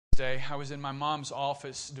Wednesday, I was in my mom's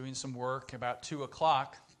office doing some work about 2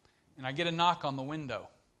 o'clock, and I get a knock on the window.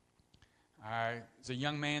 There's a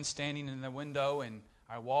young man standing in the window, and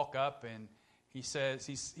I walk up, and he says,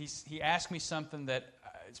 he asked me something that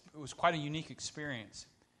it was quite a unique experience.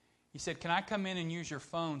 He said, "Can I come in and use your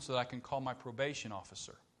phone so that I can call my probation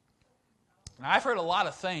officer?" Now, I've heard a lot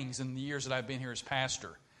of things in the years that I've been here as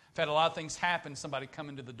pastor. I've had a lot of things happen, somebody come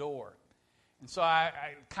into the door. And so I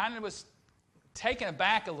kind of was taken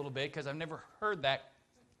aback a little bit because I've never heard that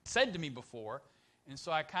said to me before. And so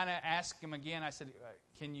I kind of asked him again. I said,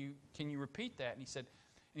 can you repeat that? And he said,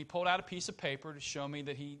 and he pulled out a piece of paper to show me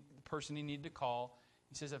that the person he needed to call.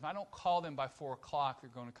 He says, if I don't call them by 4 o'clock, they're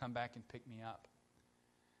going to come back and pick me up.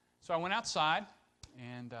 So I went outside,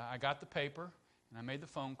 and I got the paper, and I made the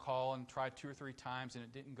phone call and tried 2 or 3 times, and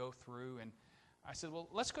it didn't go through. And I said, well,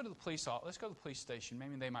 let's go to the police station.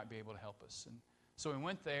 Maybe they might be able to help us. And so we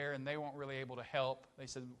went there, and they weren't really able to help. They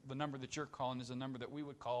said, the number that you're calling is the number that we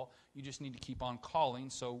would call. You just need to keep on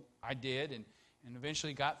calling. So I did, and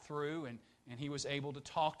eventually got through, and he was able to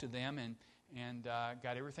talk to them and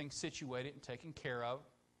got everything situated and taken care of.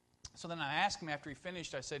 So then I asked him after he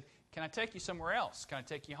finished, I said, can I take you somewhere else? Can I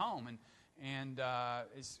take you home? And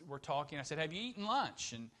we're talking. I said, have you eaten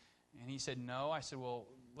lunch? And he said, no. I said, well,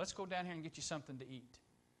 let's go down here and get you something to eat.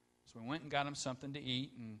 So we went and got him something to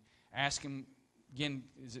eat and asked him, again,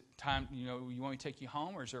 is it time, you want me to take you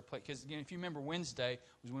home, or is there a place? Because, again, if you remember, Wednesday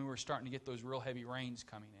was when we were starting to get those real heavy rains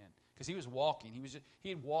coming in. Because he was walking. He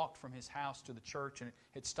had walked from his house to the church and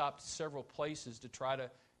had stopped several places to try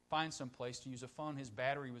to find some place to use a phone. His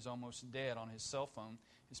battery was almost dead on his cell phone.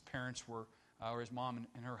 His parents were, or his mom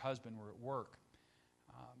and her husband were at work.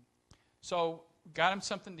 So got him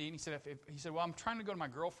something to eat. He said, well, I'm trying to go to my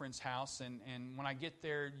girlfriend's house, and when I get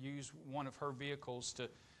there, use one of her vehicles to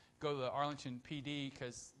go to the Arlington PD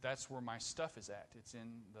because that's where my stuff is at. It's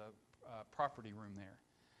in the property room there.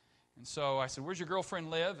 And so I said, where's your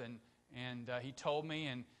girlfriend live? And he told me,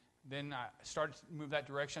 and then I started to move that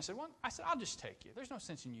direction. I said, I'll just take you. There's no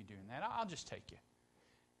sense in you doing that. I'll just take you.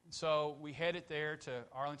 And so we headed there to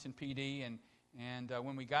Arlington PD, and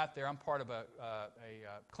when we got there, I'm part of a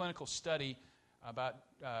clinical study about,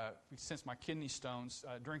 since my kidney stones,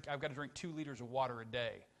 I've got to drink 2 liters of water a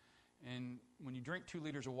day. And when you drink 2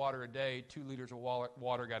 liters of water a day, 2 liters of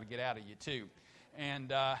water got to get out of you too.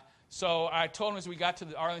 And so I told him as we got to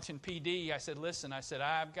the Arlington PD, I said, listen,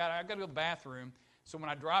 I've got to go to the bathroom. So when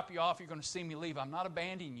I drop you off, you're going to see me leave. I'm not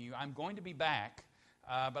abandoning you. I'm going to be back.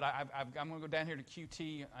 But I'm going to go down here to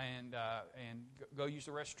QT and go use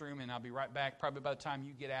the restroom, and I'll be right back. Probably by the time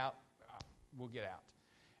you get out, we'll get out.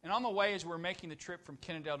 And on the way, as we're making the trip from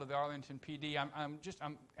Kennedale to the Arlington PD,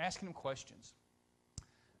 I'm asking him questions.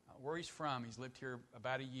 Where he's from. He's lived here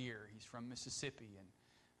about a year. He's from Mississippi, and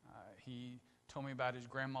he told me about his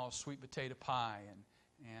grandma's sweet potato pie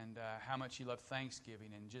and how much he loved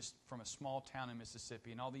Thanksgiving, and just from a small town in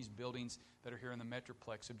Mississippi, and all these buildings that are here in the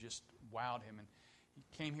Metroplex have just wowed him. And he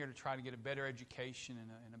came here to try to get a better education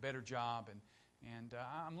and a better job, and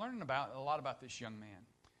I'm learning a lot about this young man.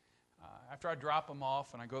 After I drop him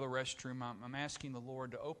off and I go to the restroom, I'm asking the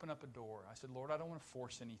Lord to open up a door. I said, Lord, I don't want to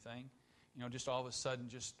force anything. Just all of a sudden,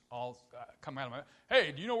 just all come out of my,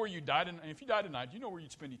 hey, do you know where you died? And if you died tonight, do you know where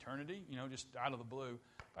you'd spend eternity? Just out of the blue.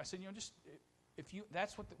 I said, just if you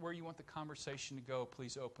that's where you want the conversation to go,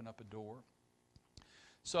 please open up a door.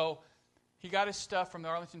 So he got his stuff from the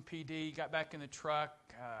Arlington PD, got back in the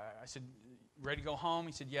truck. I said, ready to go home?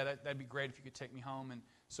 He said, yeah, that'd be great if you could take me home. And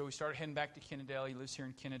so we started heading back to Kennedale. He lives here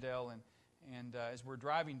in Kennedale, and as we're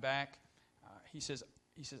driving back,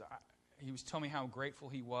 he was telling me how grateful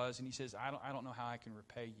he was, and he says, I don't know how I can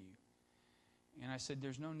repay you. And I said,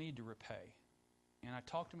 there's no need to repay. And I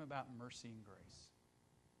talked to him about mercy and grace.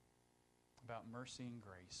 About mercy and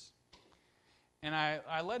grace. And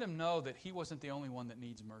I let him know that he wasn't the only one that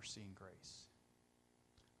needs mercy and grace.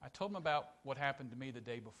 I told him about what happened to me the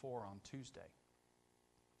day before on Tuesday.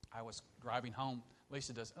 I was driving home.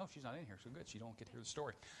 Lisa does, she's not in here, so good. She don't get to hear the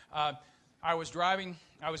story. I was driving.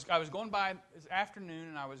 I was going by this afternoon,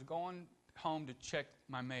 and I was going home to check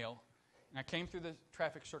my mail. And I came through the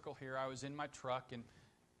traffic circle here. I was in my truck, and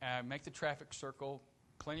I make the traffic circle,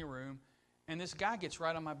 plenty of room, and this guy gets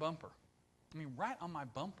right on my bumper. Right on my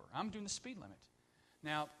bumper. I'm doing the speed limit.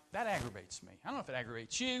 Now, that aggravates me. I don't know if it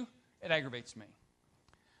aggravates you. It aggravates me.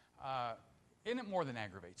 Isn't it more than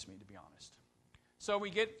aggravates me, to be honest? So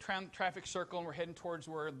we get traffic circle, and we're heading towards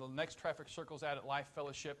where the next traffic circle's at Life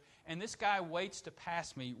Fellowship. And this guy waits to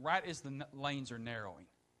pass me right as the lanes are narrowing.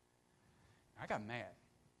 I got mad.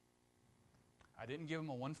 I didn't give him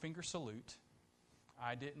a one-finger salute.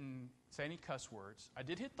 I didn't say any cuss words. I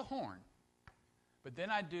did hit the horn. But then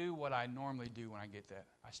I do what I normally do when I get that.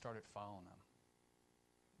 I started following them.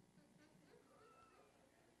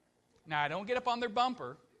 Now, I don't get up on their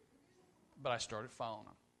bumper, but I started following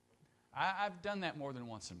them. I've done that more than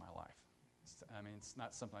once in my life. It's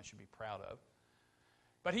not something I should be proud of.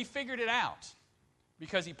 But he figured it out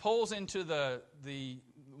because he pulls into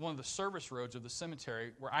one of the service roads of the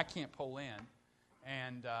cemetery where I can't pull in.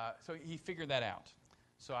 And so he figured that out.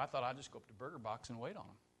 So I thought I'd just go up to Burger Box and wait on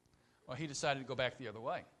him. Well, he decided to go back the other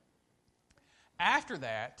way. After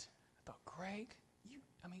that, I thought, Greg,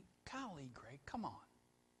 golly, Greg, come on.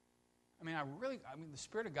 The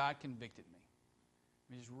Spirit of God convicted me.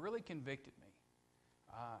 He just really convicted me.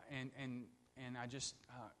 And I just,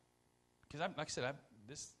 because like I said,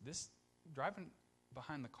 this driving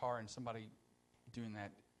behind the car and somebody doing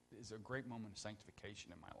that is a great moment of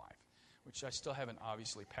sanctification in my life, which I still haven't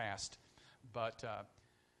obviously passed. But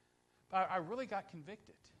I really got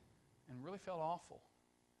convicted and really felt awful.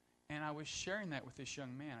 And I was sharing that with this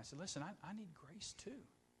young man. I said, listen, I need grace too.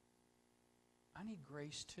 I need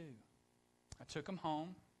grace too. I took him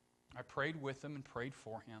home. I prayed with him and prayed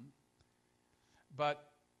for him.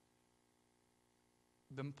 But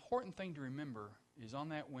the important thing to remember is on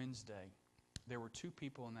that Wednesday, there were two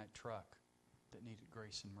people in that truck that needed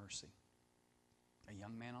grace and mercy. A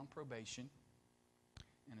young man on probation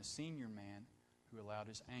and a senior man who allowed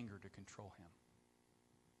his anger to control him.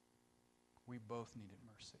 We both needed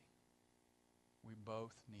mercy. We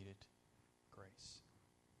both needed grace.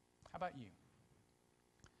 How about you?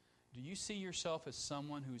 Do you see yourself as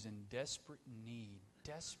someone who's in desperate need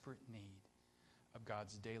of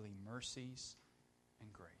God's daily mercies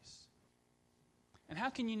and grace? And how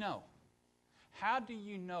can you know? How do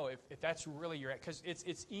you know if that's really your... Because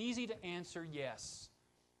it's easy to answer yes.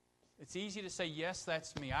 It's easy to say, yes,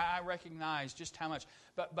 that's me. I recognize just how much.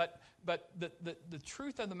 But the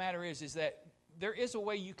truth of the matter is that there is a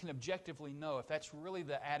way you can objectively know if that's really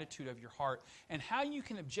the attitude of your heart. And how you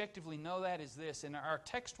can objectively know that is this, and our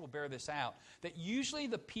text will bear this out, that usually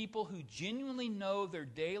the people who genuinely know their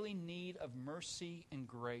daily need of mercy and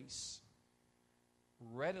grace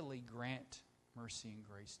readily grant mercy and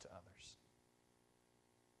grace to others.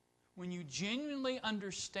 When you genuinely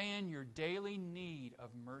understand your daily need of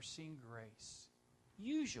mercy and grace,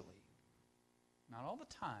 usually, not all the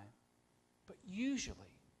time, but usually,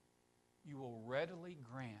 you will readily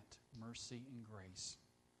grant mercy and grace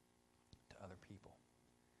to other people.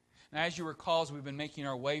 Now, as you recall, as we've been making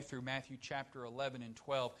our way through Matthew chapter 11 and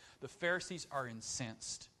 12, the Pharisees are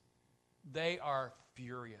incensed. They are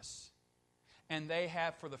furious. And they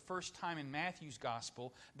have, for the first time in Matthew's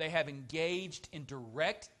gospel, they have engaged in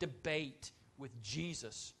direct debate with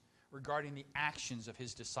Jesus regarding the actions of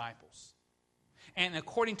his disciples. And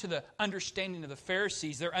according to the understanding of the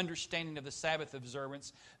Pharisees, their understanding of the Sabbath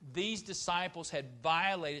observance, these disciples had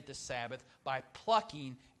violated the Sabbath by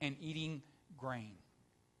plucking and eating grain.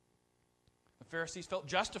 The Pharisees felt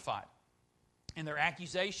justified in their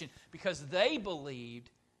accusation because they believed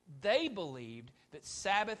that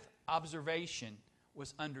Sabbath observation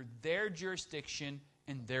was under their jurisdiction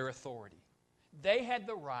and their authority. They had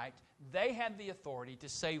the right, they had the authority to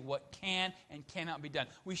say what can and cannot be done.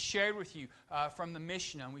 We shared with you from the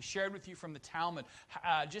Mishnah, and we shared with you from the Talmud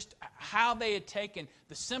just how they had taken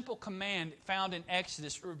the simple command found in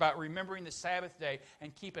Exodus about remembering the Sabbath day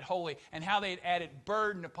and keep it holy, and how they had added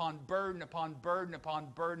burden upon burden upon burden upon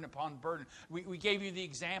burden upon burden. We gave you the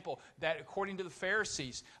example that according to the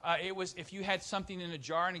Pharisees, it was if you had something in a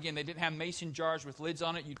jar, and again, they didn't have mason jars with lids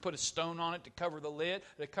on it, you'd put a stone on it to cover the lid,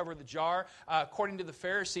 to cover the jar. According to the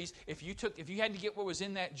Pharisees, if you had to get what was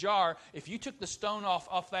in that jar, if you took the stone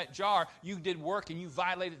off that jar, you did work and you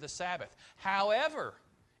violated the Sabbath. However,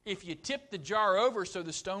 if you tipped the jar over so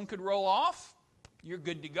the stone could roll off, you're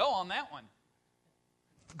good to go on that one.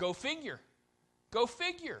 Go figure. Go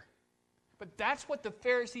figure. But that's what the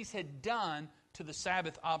Pharisees had done to the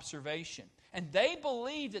Sabbath observation. And they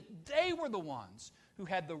believed that they were the ones who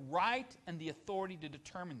had the right and the authority to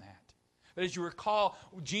determine that. But as you recall,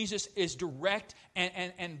 Jesus is direct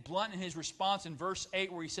and blunt in his response in verse 8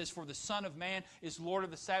 where he says, "For the Son of Man is Lord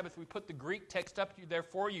of the Sabbath." We put the Greek text up there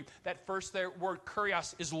for you. That first word,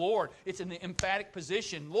 kurios, is Lord. It's in the emphatic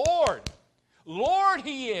position. Lord. Lord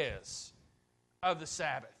He is of the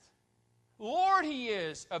Sabbath. Lord He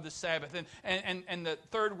is of the Sabbath. And the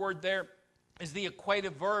third word there is the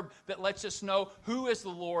equative verb that lets us know who is the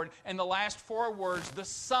Lord. And the last four words, the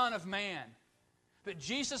Son of Man. That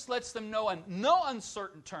Jesus lets them know in no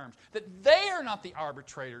uncertain terms that they are not the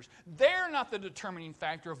arbitrators. They're not the determining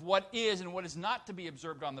factor of what is and what is not to be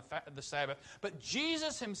observed on the Sabbath. But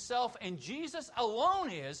Jesus himself and Jesus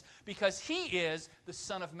alone is, because he is the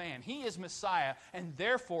Son of Man. He is Messiah, and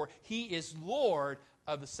therefore he is Lord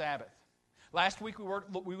of the Sabbath. Last week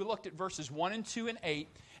we looked at verses 1 and 2 and 8,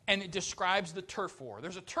 and it describes the turf war.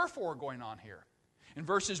 There's a turf war going on here. In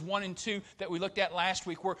verses 1 and 2 that we looked at last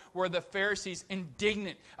week, where the Pharisees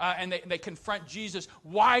indignant and they confront Jesus.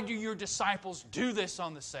 Why do your disciples do this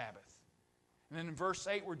on the Sabbath? And then in verse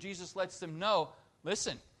 8 where Jesus lets them know,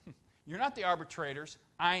 listen, you're not the arbitrators,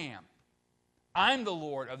 I am. I'm the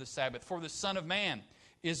Lord of the Sabbath, for the Son of Man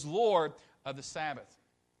is Lord of the Sabbath.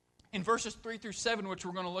 In verses 3 through 7, which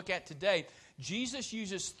we're going to look at today, Jesus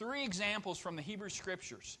uses 3 examples from the Hebrew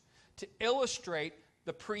Scriptures to illustrate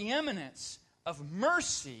the preeminence of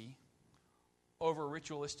mercy over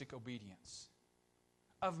ritualistic obedience.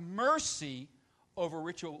 Of mercy over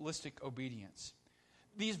ritualistic obedience.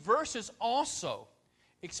 These verses also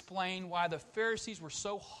explain why the Pharisees were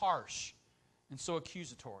so harsh and so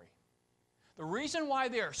accusatory. The reason why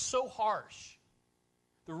they are so harsh,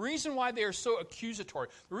 the reason why they are so accusatory,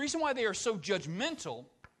 the reason why they are so judgmental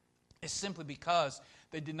is simply because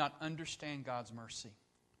they did not understand God's mercy.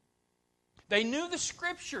 They knew the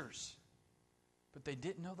Scriptures, but they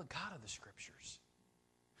didn't know the God of the Scriptures.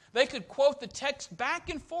 They could quote the text back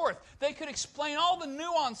and forth. They could explain all the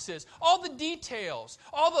nuances, all the details,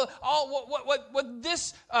 what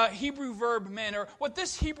this Hebrew verb meant or what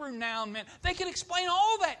this Hebrew noun meant. They could explain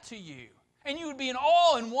all that to you. And you would be in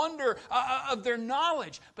awe and wonder of their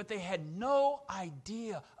knowledge. But they had no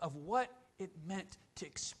idea of what it meant to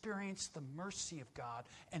experience the mercy of God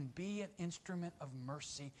and be an instrument of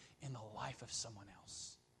mercy in the life of someone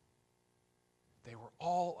else. They were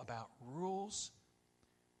all about rules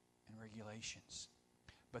and regulations,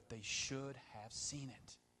 but they should have seen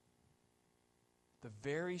it. The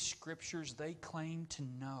very Scriptures they claimed to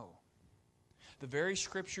know, the very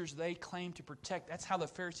Scriptures they claimed to protect, that's how the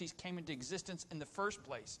Pharisees came into existence in the first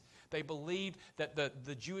place. They believed that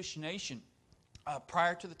the Jewish nation,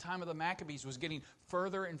 prior to the time of the Maccabees, was getting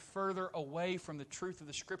further and further away from the truth of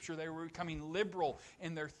the Scripture. They were becoming liberal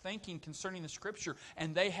in their thinking concerning the Scripture,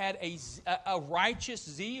 and they had a righteous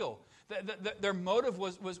zeal. Their motive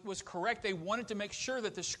was correct. They wanted to make sure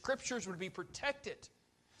that the Scriptures would be protected,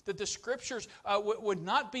 that the Scriptures would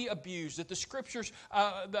not be abused, that the Scriptures,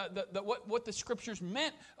 what the Scriptures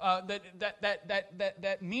meant,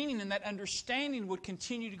 that meaning and that understanding would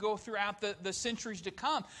continue to go throughout the centuries to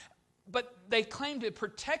come. But they claimed to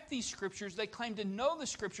protect these Scriptures. They claimed to know the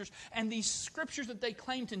Scriptures. And these Scriptures that they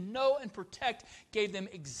claimed to know and protect gave them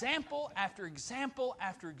example after example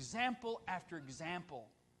after example after example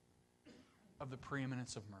of the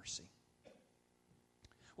preeminence of mercy.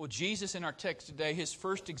 Well, Jesus in our text today, his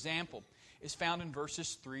first example is found in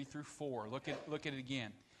verses 3 through 4. Look at it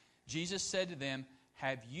again. Jesus said to them,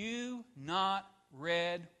 "Have you not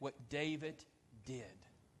read what David did?"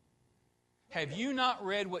 Have you not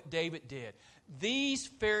read what David did? These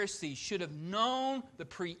Pharisees should have known the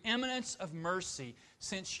preeminence of mercy,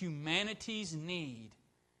 since humanity's need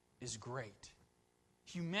is great.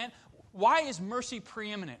 Why is mercy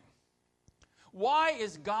preeminent? Why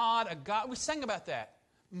is God a God? We sang about that.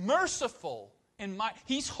 Merciful and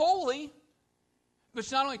He's holy,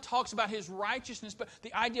 which not only talks about His righteousness, but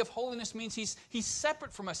the idea of holiness means He's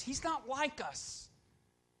separate from us. He's not like us.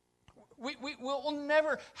 We'll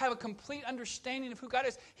never have a complete understanding of who God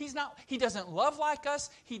is. He doesn't love like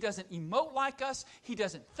us. He doesn't emote like us. He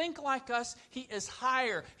doesn't think like us. He is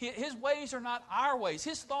higher. His ways are not our ways.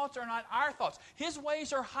 His thoughts are not our thoughts. His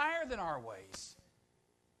ways are higher than our ways.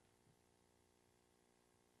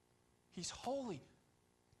 He's holy.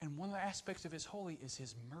 And one of the aspects of His holy is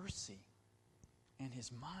His mercy and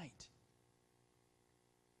His might.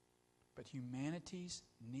 But humanity's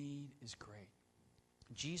need is great.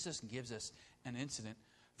 Jesus gives us an incident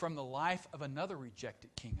from the life of another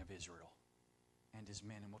rejected king of Israel and his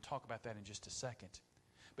men. And we'll talk about that in just a second.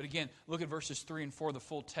 But again, look at verses 3 and 4, the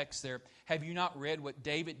full text there. Have you not read what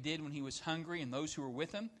David did when he was hungry and those who were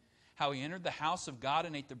with him? How he entered the house of God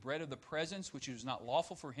and ate the bread of the presence, which it was not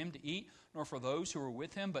lawful for him to eat, nor for those who were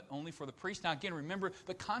with him, but only for the priests. Now again, remember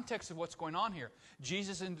the context of what's going on here.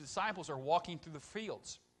 Jesus and the disciples are walking through the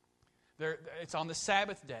fields. It's on the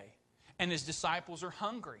Sabbath day. And his disciples are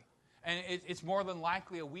hungry. And it's more than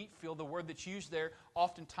likely a wheat field. The word that's used there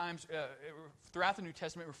oftentimes throughout the New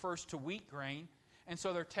Testament refers to wheat grain. And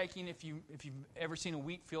so they're taking, if you've ever seen a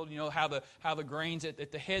wheat field, you know how the grain's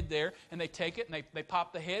at the head there. And they take it and they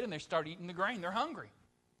pop the head and they start eating the grain. They're hungry.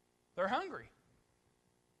 They're hungry.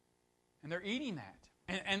 And they're eating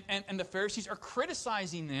that. And the Pharisees are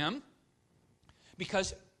criticizing them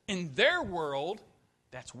because in their world,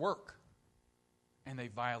 that's work. And they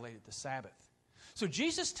violated the Sabbath. So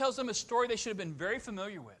Jesus tells them a story they should have been very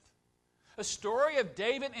familiar with. A story of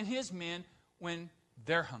David and his men when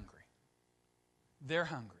they're hungry. They're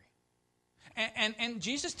hungry. And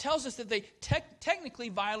Jesus tells us that they technically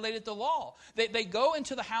violated the law. They go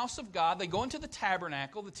into the house of God. They go into the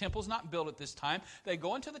tabernacle. The temple's not built at this time. They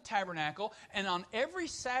go into the tabernacle, and on every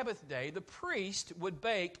Sabbath day, the priest would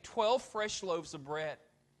bake 12 fresh loaves of bread.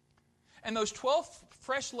 And those 12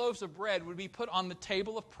 fresh loaves of bread would be put on the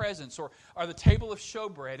table of presence or the table of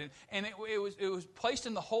showbread. And it was placed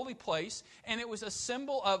in the holy place, and it was a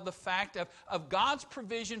symbol of the fact of God's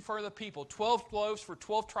provision for the people. 12 loaves for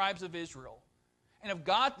 12 tribes of Israel. And of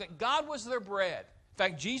God, that God was their bread. In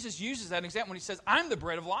fact, Jesus uses that example when he says, I'm the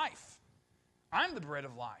bread of life. I'm the bread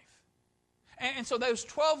of life. And so those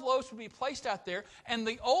 12 loaves would be placed out there, and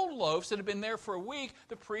the old loaves that had been there for a week,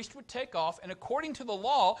 the priest would take off, and according to the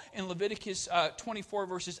law in Leviticus 24,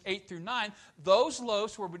 verses 8 through 9, those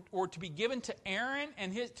loaves were to be given to Aaron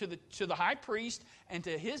and to the high priest and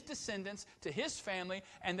to his descendants, to his family,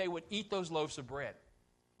 and they would eat those loaves of bread.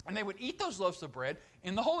 And they would eat those loaves of bread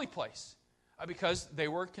in the holy place because they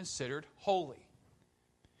were considered holy.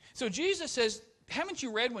 So Jesus says, haven't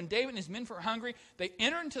you read when David and his men were hungry, they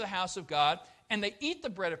enter into the house of God and they eat the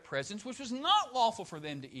bread of presence, which was not lawful for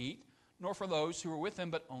them to eat, nor for those who were with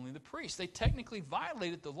them, but only the priests. They technically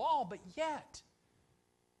violated the law, but yet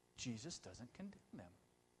Jesus doesn't condemn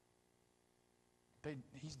them.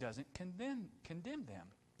 He doesn't condemn them.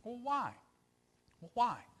 Well, why?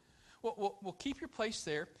 Well, keep your place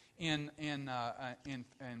there in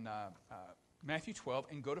Matthew 12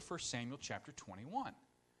 and go to 1 Samuel chapter 21.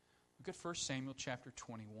 Look at 1 Samuel chapter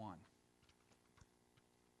 21.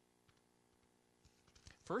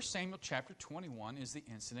 1 Samuel chapter 21 is the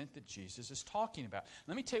incident that Jesus is talking about.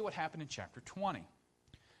 Let me tell you what happened in chapter 20.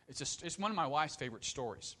 It's one of my wife's favorite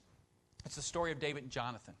stories. It's the story of David and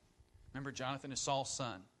Jonathan. Remember, Jonathan is Saul's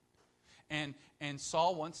son. And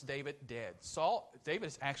Saul wants David dead. David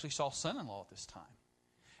is actually Saul's son-in-law at this time.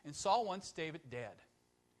 And Saul wants David dead.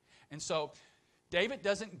 And so David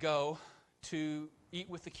doesn't go to eat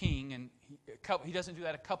with the king, and he doesn't do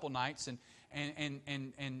that a couple nights, and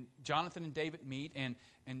Jonathan and David meet,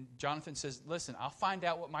 and Jonathan says, listen, I'll find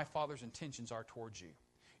out what my father's intentions are towards you.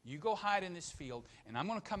 You go hide in this field, and I'm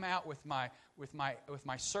going to come out with my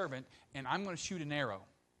servant, and I'm going to shoot an arrow.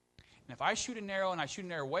 And if I shoot an arrow, and I shoot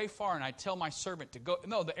an arrow way far, and I tell my servant to go,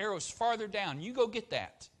 no, the arrow's farther down, you go get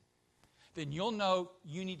that, then you'll know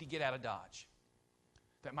you need to get out of Dodge.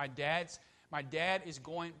 That my dad is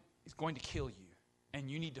going to kill you, and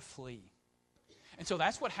you need to flee. And so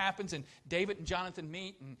that's what happens, and David and Jonathan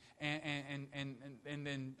meet, and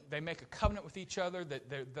then they make a covenant with each other that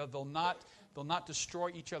they'll not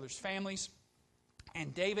destroy each other's families.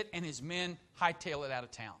 And David and his men hightail it out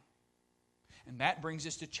of town. And that brings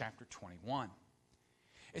us to chapter 21.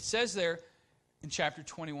 It says there in chapter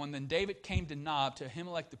 21, then David came to Nob to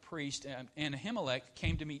Ahimelech the priest, and Ahimelech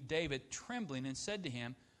came to meet David trembling and said to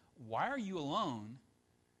him, why are you alone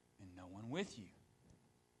and no one with you?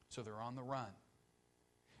 So they're on the run.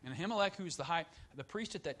 And Ahimelech, who's the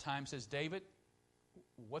priest at that time, says, David,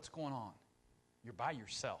 what's going on? You're by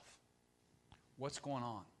yourself. What's going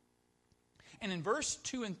on? And in verse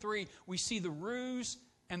 2 and 3, we see the ruse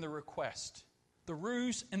and the request. The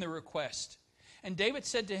ruse and the request. And David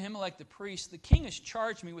said to Ahimelech the priest, the king has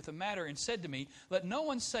charged me with a matter and said to me, let no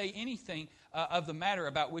one say anything of the matter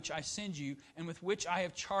about which I send you and with which I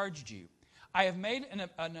have charged you. I have made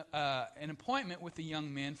an appointment with the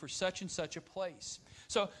young men for such and such a place.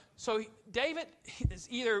 So David is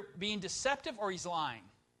either being deceptive or he's lying.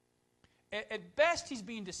 At best, he's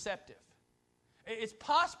being deceptive. It's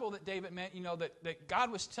possible that David meant, that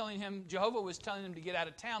God was telling him, Jehovah was telling him to get out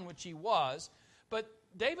of town, which he was. But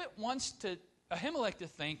David wants Ahimelech to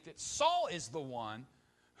think that Saul is the one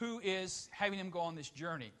who is having him go on this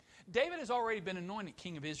journey. David has already been anointed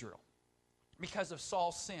king of Israel because of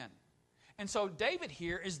Saul's sin. And so David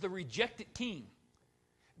here is the rejected king.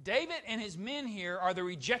 David and his men here are the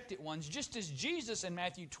rejected ones, just as Jesus in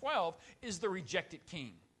Matthew 12 is the rejected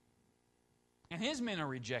king. And his men are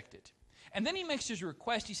rejected. And then he makes his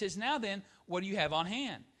request. He says, now then, what do you have on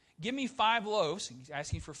hand? Give me 5 loaves, he's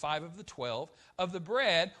asking for 5 of the 12, of the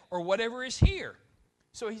bread or whatever is here.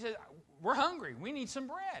 So he says, we're hungry. We need some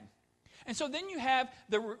bread. And so then you have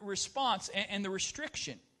the response and the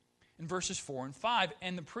restriction in verses 4 and 5.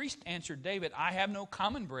 And the priest answered David, I have no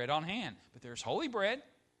common bread on hand, but there's holy bread.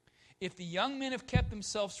 If the young men have kept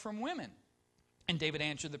themselves from women, And David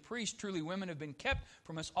answered the priest, truly women have been kept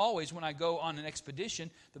from us always. When I go on an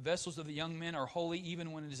expedition, the vessels of the young men are holy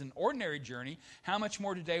even when it is an ordinary journey. How much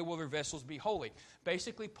more today will their vessels be holy?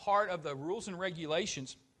 Basically, part of the rules and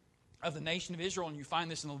regulations of the nation of Israel, and you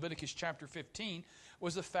find this in Leviticus chapter 15,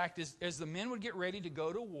 was the fact is, as the men would get ready to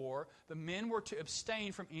go to war, the men were to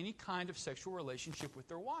abstain from any kind of sexual relationship with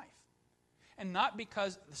their wife. And not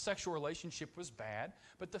because the sexual relationship was bad,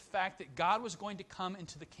 but the fact that God was going to come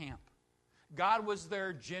into the camp. God was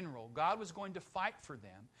their general. God was going to fight for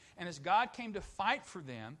them. And as God came to fight for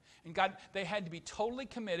them, they had to be totally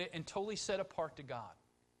committed and totally set apart to God.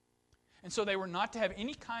 And so they were not to have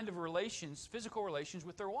any kind of relations, physical relations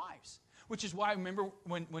with their wives. Which is why, remember,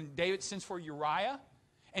 when David sends for Uriah,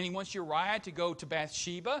 and he wants Uriah to go to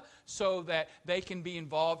Bathsheba so that they can be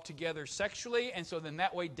involved together sexually. And so then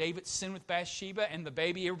that way David sinned with Bathsheba, and the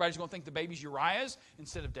baby, everybody's going to think the baby's Uriah's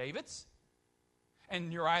instead of David's.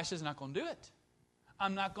 And Uriah says, I'm not going to do it.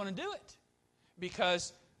 I'm not going to do it.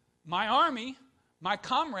 Because my army, my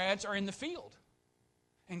comrades are in the field.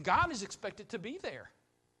 And God is expected to be there.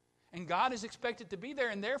 And God is expected to be there,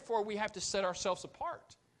 and therefore we have to set ourselves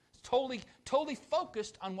apart. Totally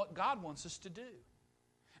focused on what God wants us to do.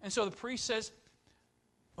 And so the priest says,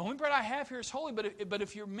 the only bread I have here is holy, but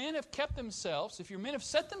if your men have kept themselves, if your men have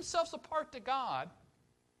set themselves apart to God,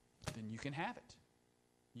 then you can have it.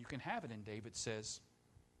 You can have it. And David says,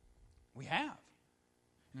 we have.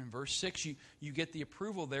 And in verse 6, you get the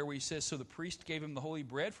approval there where he says, so the priest gave him the holy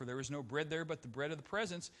bread, for there was no bread there but the bread of the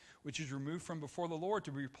presence, which is removed from before the Lord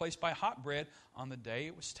to be replaced by hot bread on the day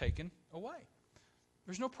it was taken away.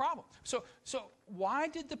 There's no problem. So why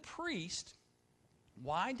did the priest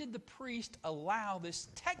allow this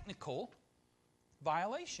technical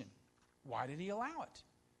violation? Why did he allow it?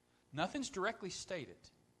 Nothing's directly stated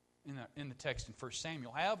in the text in 1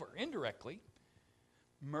 Samuel. However, indirectly,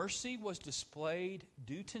 mercy was displayed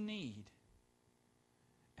due to need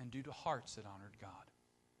and due to hearts that honored God.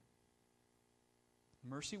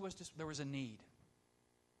 There was a need.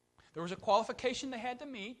 There was a qualification they had to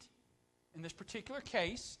meet in this particular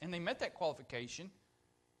case, and they met that qualification.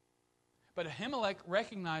 But Ahimelech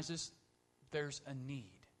recognizes there's a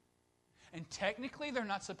need. And technically, they're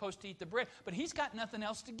not supposed to eat the bread, but he's got nothing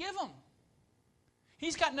else to give them.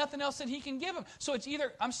 He's got nothing else that he can give them. So it's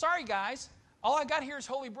either, I'm sorry guys, all I got here is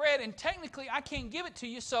holy bread, and technically I can't give it to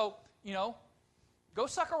you, so, go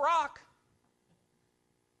suck a rock.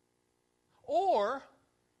 Or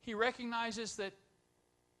he recognizes that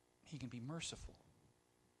he can be merciful.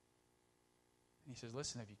 And he says,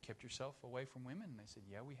 listen, have you kept yourself away from women? And they said,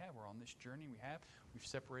 yeah, we have. We're on this journey. We've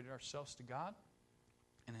separated ourselves to God.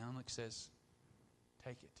 And Ahimelech says,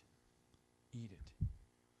 take it. Eat it.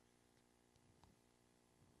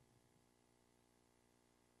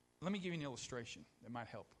 Let me give you an illustration that might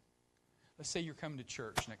help. Let's say you're coming to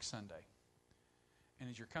church next Sunday. And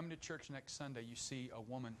as you're coming to church next Sunday, you see a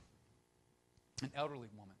woman, an elderly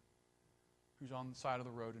woman, who's on the side of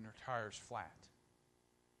the road and her tire's flat.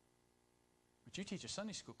 But you teach a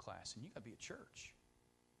Sunday school class and you got to be at church.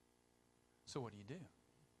 So what do?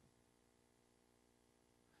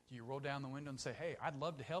 Do you roll down the window and say, hey, I'd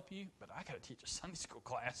love to help you, but I got to teach a Sunday school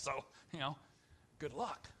class, so, good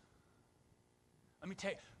luck. Let me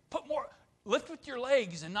tell you, lift with your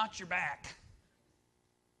legs and not your back.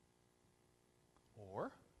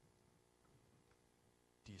 Or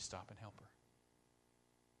do you stop and help her?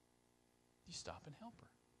 Do you stop and help her?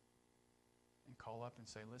 And call up and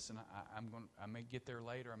say, listen, I may get there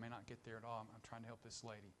later, I may not get there at all. I'm trying to help this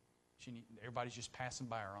lady. Everybody's just passing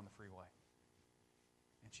by her on the freeway.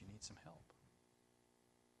 And she needs some help.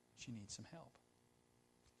 She needs some help.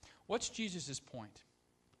 What's Jesus' point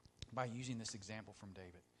by using this example from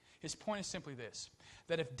David? His point is simply this,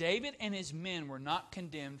 that if David and his men were not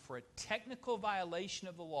condemned for a technical violation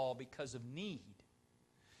of the law because of need,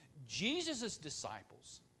 Jesus'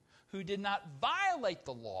 disciples, who did not violate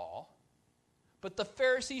the law, but the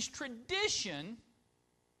Pharisees' tradition,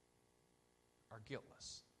 are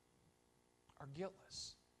guiltless. Are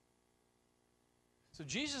guiltless. So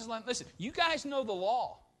Jesus, listen, you guys know the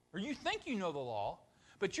law, or you think you know the law,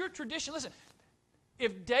 but your tradition, listen,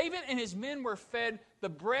 if David and his men were fed the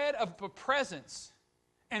bread of the presence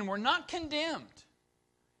and were not condemned,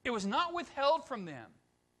 it was not withheld from them.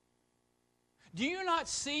 Do you not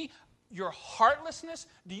see your heartlessness?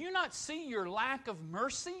 Do you not see your lack of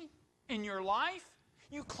mercy in your life?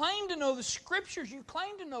 You claim to know the Scriptures, you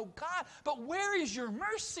claim to know God, but where is your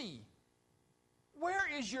mercy?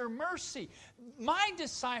 Where is your mercy? My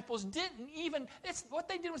disciples what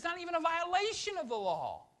they did was not even a violation of the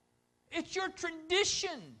law. It's your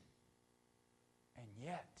tradition. And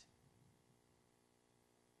yet,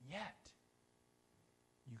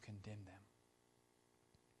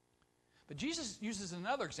 But Jesus uses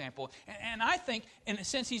another example, and I think, in a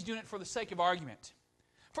sense, he's doing it for the sake of argument.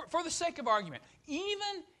 For the sake of argument,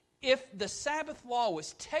 even if the Sabbath law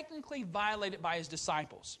was technically violated by his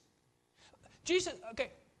disciples, Jesus,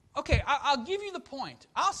 I'll give you the point.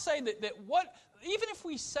 I'll say that even if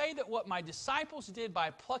we say that what my disciples did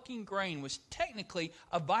by plucking grain was technically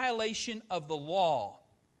a violation of the law,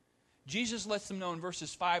 Jesus lets them know in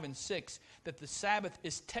verses 5 and 6 that the Sabbath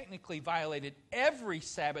is technically violated every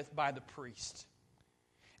Sabbath by the priest.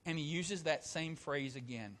 And he uses that same phrase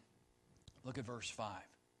again. Look at verse 5.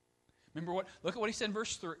 Look at what he said in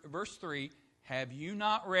verse 3. Have you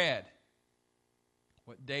not read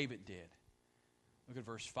what David did? Look at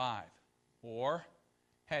verse 5. Or,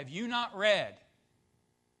 have you not read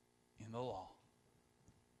in the law?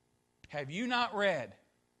 Have you not read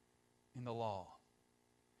in the law?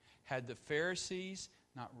 Had the Pharisees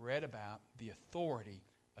not read about the authority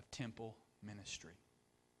of temple ministry?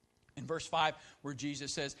 In verse 5, where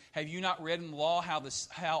Jesus says, have you not read in the law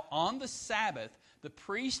how on the Sabbath the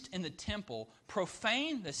priest in the temple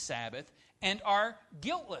profane the Sabbath and are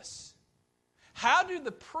guiltless? How do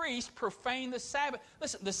the priests profane the Sabbath?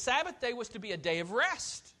 Listen, the Sabbath day was to be a day of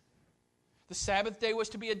rest. The Sabbath day was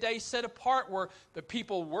to be a day set apart where the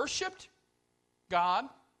people worshiped God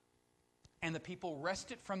and the people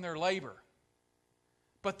rested from their labor.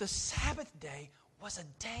 But the Sabbath day was a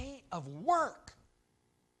day of work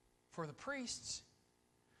for the priests.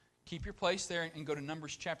 Keep your place there and go to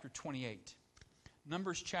Numbers chapter 28.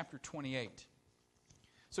 Numbers chapter 28.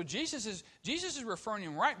 So Jesus is referring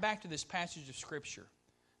him right back to this passage of Scripture.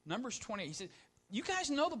 Numbers 28. He said, you guys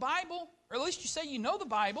know the Bible? Or at least you say you know the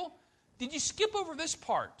Bible. Did you skip over this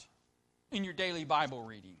part in your daily Bible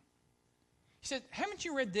reading? He said, haven't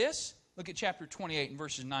you read this? Look at chapter 28 and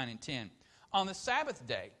verses 9 and 10. On the Sabbath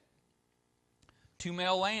day, 2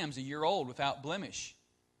 male lambs a year old without blemish,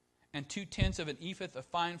 and 2/10 of an ephah of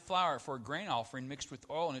fine flour for a grain offering mixed with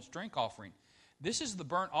oil and its drink offering. This is the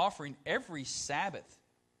burnt offering every Sabbath,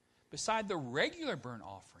 beside the regular burnt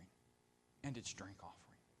offering and its drink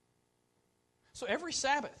offering. So every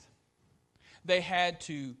Sabbath, they had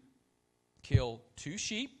to kill 2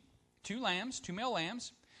 sheep, 2 lambs, 2 male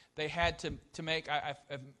lambs. They had to make, I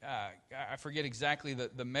forget exactly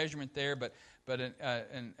the measurement there, but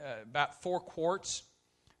about 4 quarts,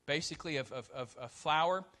 basically, of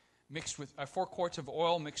flour mixed with 4 quarts of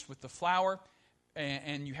oil mixed with the flour,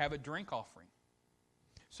 and you have a drink offering.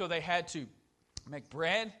 So they had to make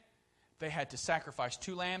bread. They had to sacrifice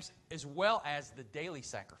 2 lambs, as well as the daily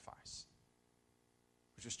sacrifice,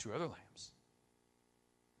 which was 2 other lambs.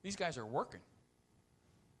 These guys are working.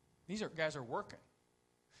 Guys are working.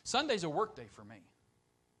 Sunday's a work day for me.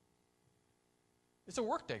 It's a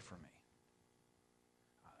work day for me.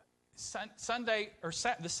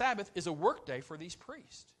 The Sabbath is a work day for these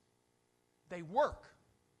priests. They work.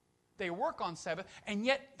 They work on Sabbath, and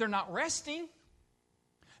yet they're not resting.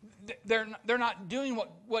 They're not doing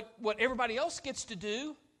what everybody else gets to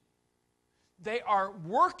do. They are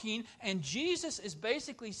working, and Jesus is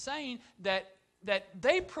basically saying that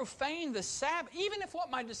they profane the Sabbath. Even if what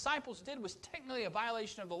my disciples did was technically a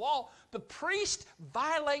violation of the law, the priests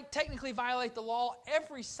technically violate the law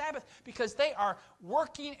every Sabbath because they are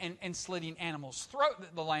working and slitting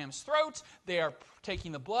the lamb's throats. They are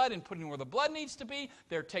taking the blood and putting where the blood needs to be.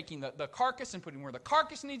 They're taking the carcass and putting where the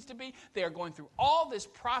carcass needs to be. They are going through all this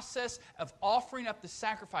process of offering up the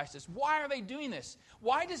sacrifices. Why are they doing this?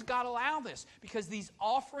 Why does God allow this? Because these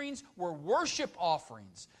offerings were worship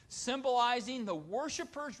offerings, symbolizing the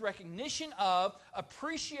worshiper's recognition of,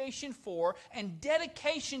 appreciation for, and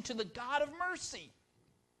dedication to the God of mercy.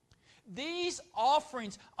 These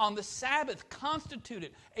offerings on the Sabbath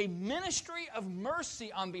constituted a ministry of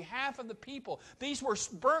mercy on behalf of the people. These were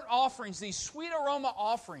burnt offerings, these sweet aroma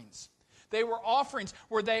offerings. They were offerings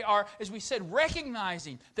where they are, as we said,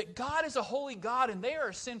 recognizing that God is a holy God and they are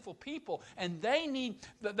a sinful people, and they need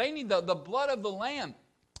the blood of the Lamb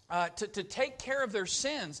to take care of their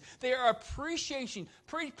sins. They are appreciating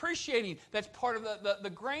that's part of the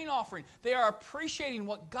grain offering. They are appreciating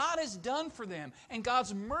what God has done for them and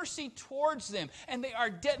God's mercy towards them. And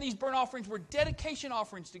these burnt offerings were dedication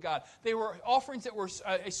offerings to God. They were offerings that were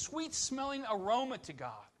a sweet-smelling aroma to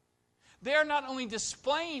God. They are not only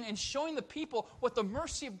displaying and showing the people what the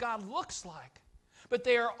mercy of God looks like, but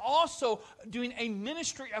they are also doing a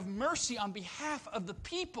ministry of mercy on behalf of the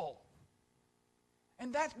people.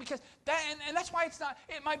 And that's because that's why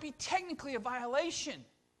it might be technically a violation.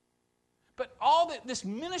 But this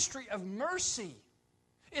ministry of mercy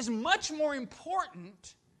is much more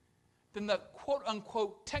important than the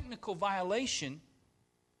quote-unquote technical violation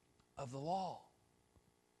of the law.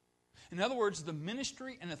 In other words, the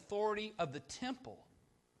ministry and authority of the temple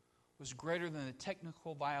was greater than the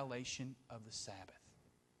technical violation of the Sabbath.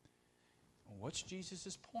 Well, what's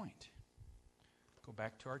Jesus' point? Go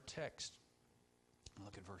back to our text and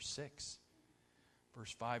look at verse 6.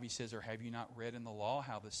 Verse 5, he says, "Or have you not read in the law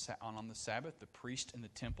how on the Sabbath the priest in the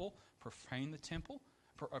temple profane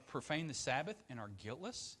the Sabbath and are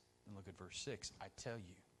guiltless?" And look at verse 6. "I tell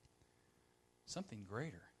you, something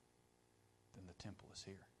greater than the temple is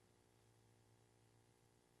here."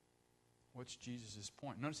 What's Jesus'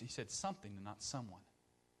 point? Notice he said something and not someone.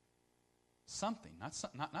 Something, not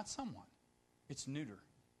someone. It's neuter.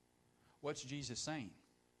 What's Jesus saying?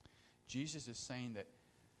 Jesus is saying that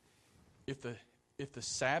if the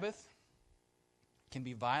Sabbath can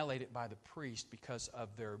be violated by the priest because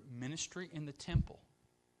of their ministry in the temple,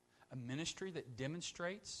 a ministry that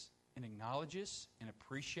demonstrates and acknowledges and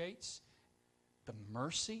appreciates the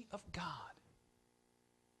mercy of God,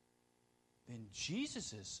 then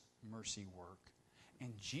Jesus' mercy work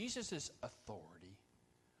and Jesus' authority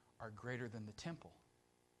are greater than the temple.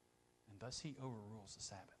 And thus he overrules the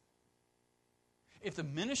Sabbath. If the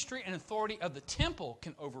ministry and authority of the temple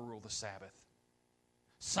can overrule the Sabbath,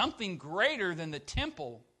 something greater than the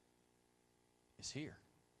temple is here.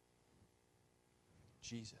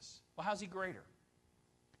 Jesus. Well, how's he greater?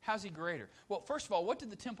 How's he greater? Well, first of all, what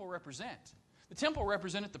did the temple represent? The temple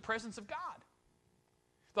represented the presence of God.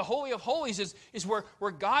 The Holy of Holies is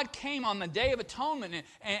where God came on the Day of Atonement,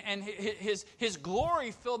 and His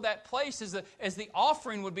glory filled that place as the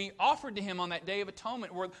offering would be offered to Him on that Day of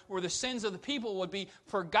Atonement, where the sins of the people would be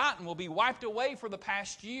forgotten, will be wiped away for the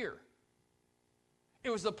past year.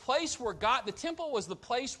 It was the place where the temple was the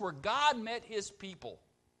place where God met His people.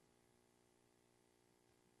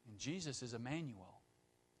 And Jesus is Emmanuel,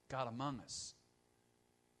 God among us.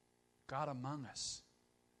 God among us.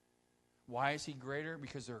 Why is He greater?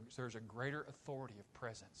 Because there's a greater authority of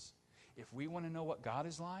presence. If we want to know what God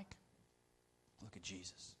is like, look at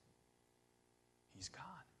Jesus. He's God.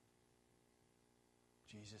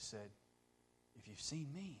 Jesus said, "If you've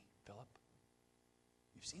seen me, Philip,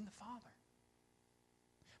 you've seen the Father."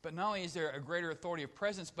 But not only is there a greater authority of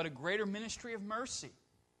presence, but a greater ministry of mercy.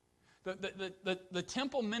 The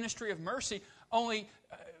temple ministry of mercy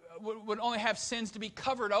would only have sins to be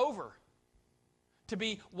covered over, to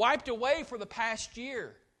be wiped away for the past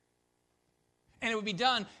year. And it would be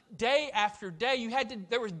done day after day.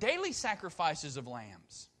 There were daily sacrifices of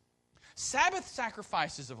lambs. Sabbath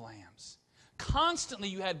sacrifices of lambs. Constantly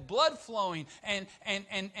you had blood flowing and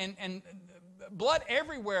blood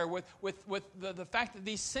everywhere with the fact that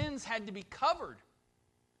these sins had to be covered.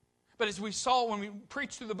 But as we saw when we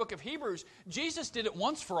preached through the book of Hebrews, Jesus did it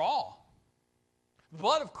once for all. The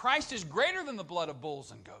blood of Christ is greater than the blood of bulls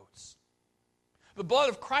and goats. The blood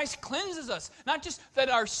of Christ cleanses us. Not just that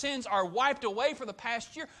our sins are wiped away for the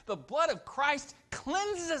past year. The blood of Christ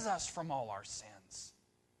cleanses us from all our sins.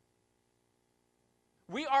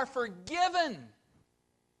 We are forgiven.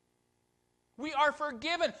 We are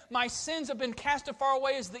forgiven. My sins have been cast as far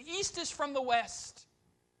away as the east is from the west.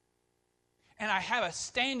 And I have a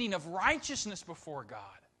standing of righteousness before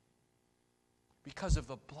God because of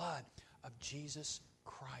the blood of Jesus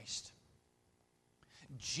Christ.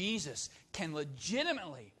 Jesus can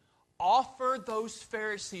legitimately offer those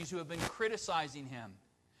Pharisees who have been criticizing Him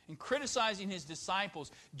and criticizing His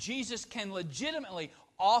disciples, Jesus can legitimately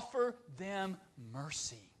offer them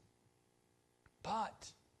mercy.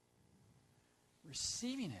 But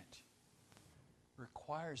receiving it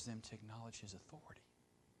requires them to acknowledge His authority.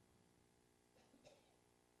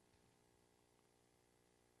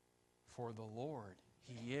 For the Lord,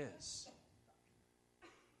 He is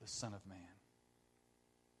the Son of Man.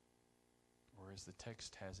 Or as the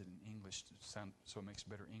text has it in English, so it makes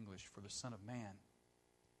better English, for the Son of Man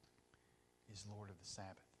is Lord of the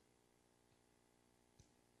Sabbath.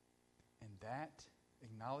 And that,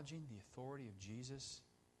 acknowledging the authority of Jesus,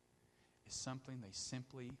 is something they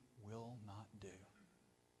simply will not do.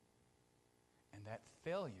 And that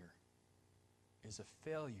failure is a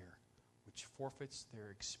failure which forfeits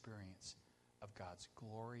their experience of God's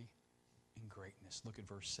glory and greatness. Look at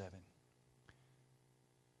verse 7.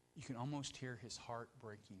 You can almost hear his heart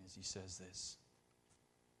breaking as he says this.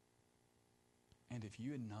 And if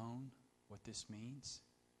you had known what this means,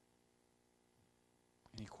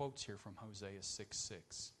 and he quotes here from Hosea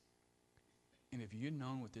 6:6. And if you had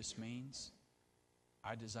known what this means,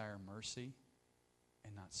 I desire mercy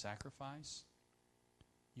and not sacrifice,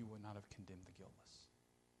 you would not have condemned the guiltless.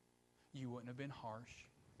 You wouldn't have been harsh.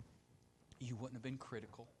 You wouldn't have been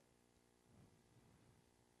critical.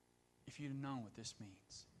 If you'd have known what this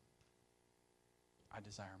means, I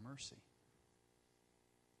desire mercy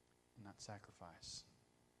not sacrifice.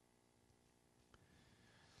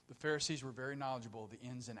 The Pharisees were very knowledgeable of the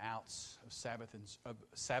ins and outs of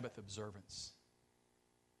Sabbath observance.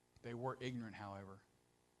 They were ignorant, however,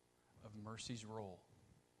 of mercy's role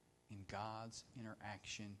in God's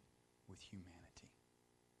interaction with humanity.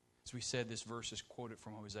 As we said, this verse is quoted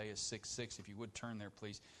from Hosea 6:6. If you would turn there,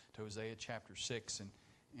 please, to Hosea chapter 6, and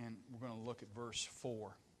we're going to look at verse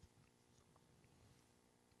 4.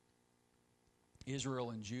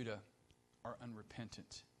 Israel and Judah are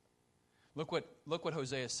unrepentant. Look what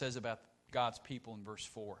Hosea says about God's people in verse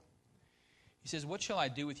 4. He says, "What shall I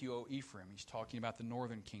do with you, O Ephraim?" He's talking about the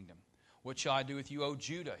northern kingdom. "What shall I do with you, O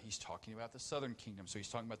Judah?" He's talking about the southern kingdom. So he's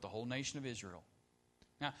talking about the whole nation of Israel.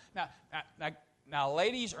 Now,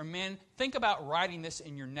 ladies or men, think about writing this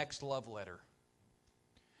in your next love letter.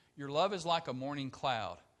 Your love is like a morning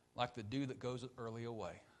cloud, like the dew that goes early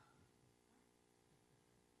away.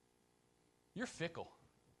 You're fickle.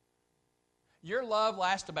 Your love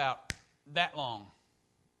lasts about that long.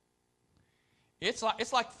 It's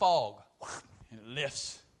like fog, and it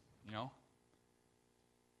lifts, you know.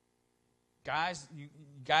 Guys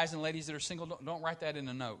and ladies that are single, don't write that in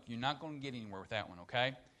a note. You're not going to get anywhere with that one,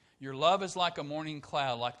 okay? Your love is like a morning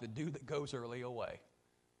cloud, like the dew that goes early away.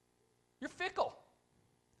 You're fickle.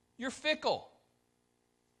 You're fickle.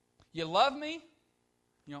 You love me,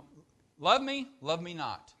 love me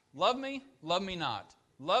not. Love me not.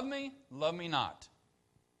 Love me not.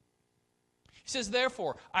 He says,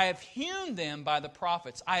 "Therefore, I have hewn them by the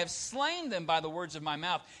prophets. I have slain them by the words of my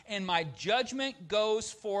mouth, and my judgment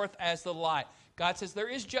goes forth as the light." God says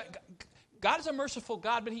God is a merciful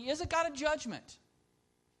God, but He is a God of judgment.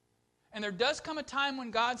 And there does come a time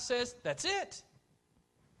when God says, that's it.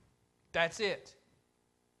 That's it.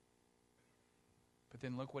 But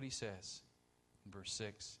then look what He says in verse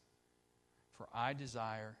 6. "For I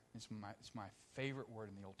desire," it's my favorite word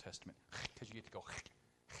in the Old Testament, because you get to go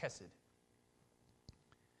chesed.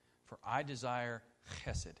 "For I desire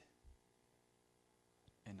chesed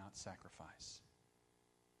and not sacrifice,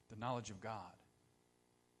 the knowledge of God,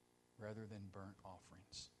 rather than burnt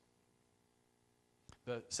offerings."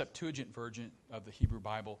 The Septuagint version of the Hebrew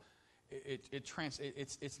Bible,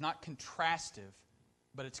 it's not contrastive,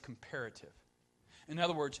 but it's comparative. In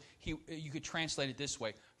other words, you could translate it this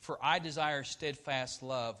way: "For I desire steadfast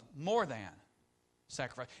love more than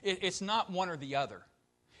sacrifice." It's not one or the other.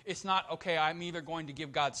 It's not, okay, I'm either going to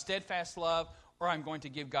give God steadfast love or I'm going to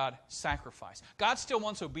give God sacrifice. God still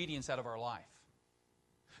wants obedience out of our life.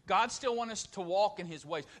 God still wants us to walk in His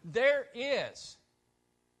ways.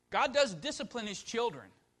 God does discipline His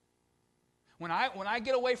children. When I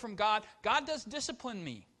get away from God, God does discipline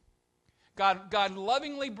me. God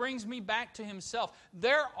lovingly brings me back to Himself.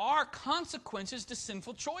 There are consequences to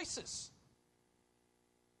sinful choices.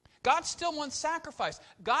 God still wants sacrifice.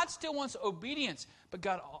 God still wants obedience. But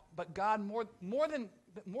God more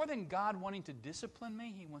than God wanting to discipline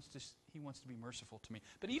me, He wants to be merciful to me.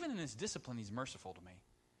 But even in His discipline, He's merciful to me.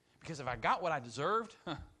 Because if I got what I deserved,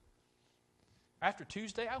 after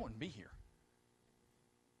Tuesday, I wouldn't be here.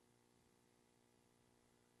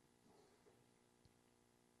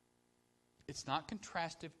 It's not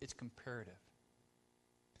contrastive, it's comparative.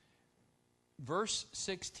 Verse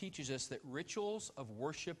 6 teaches us that rituals of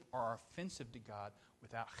worship are offensive to God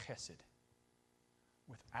without chesed,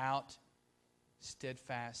 without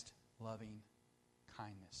steadfast, loving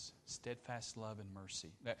kindness, steadfast love and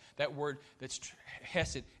mercy. That word that's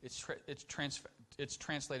chesed, it's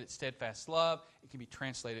translated steadfast love. It can be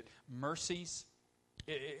translated mercies.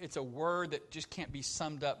 It's a word that just can't be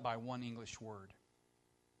summed up by one English word.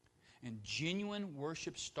 And genuine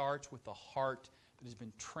worship starts with a heart that has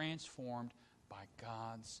been transformed by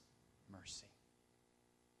God's mercy.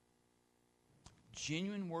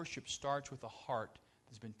 Genuine worship starts with a heart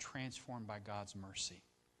that's been transformed by God's mercy.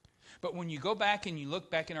 But when you go back and you look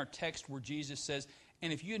back in our text where Jesus says,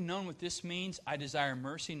 "And if you had known what this means, I desire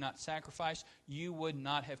mercy, not sacrifice," you would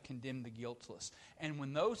not have condemned the guiltless. And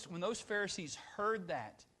when those Pharisees heard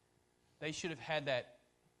that, they should have had that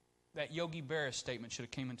Yogi Berra statement should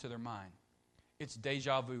have came into their mind. It's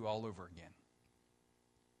deja vu all over again.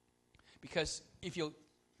 Because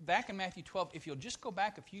back in Matthew 12, if you'll just go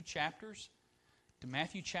back a few chapters to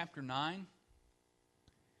Matthew chapter 9,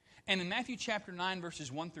 and in Matthew chapter 9,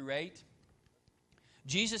 verses 1 through 8,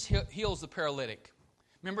 Jesus heals the paralytic.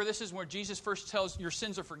 Remember, this is where Jesus first tells your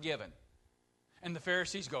sins are forgiven. And the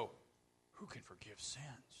Pharisees go, "Who can forgive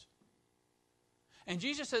sins?" And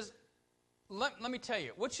Jesus says, let me tell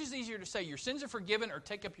you, which is easier to say, your sins are forgiven or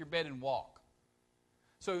take up your bed and walk?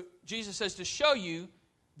 So Jesus says, to show you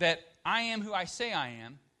that I am who I say I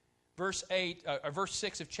am, verse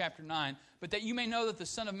 6 of chapter 9, but that you may know that the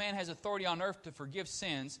Son of Man has authority on earth to forgive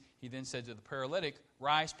sins, he then said to the paralytic,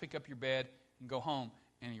 rise, pick up your bed, and go home.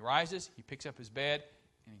 And he rises, he picks up his bed,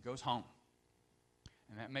 and he goes home.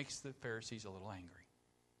 And that makes the Pharisees a little angry.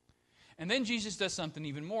 And then Jesus does something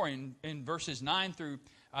even more. In verses 9 through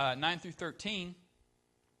 13,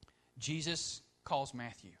 Jesus calls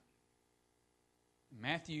Matthew.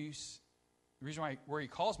 The reason where he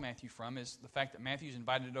calls Matthew from is the fact that Matthew's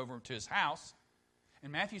invited over to his house.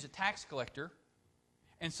 And Matthew's a tax collector.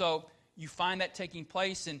 And so you find that taking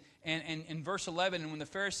place in verse 11. And when the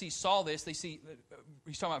Pharisees saw this, they see,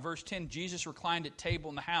 he's talking about verse 10, Jesus reclined at table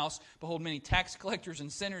in the house. Behold, many tax collectors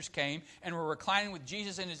and sinners came and were reclining with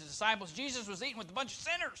Jesus and his disciples. Jesus was eating with a bunch of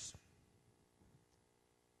sinners.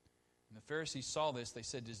 And the Pharisees saw this. They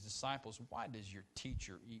said to his disciples, why does your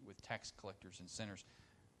teacher eat with tax collectors and sinners?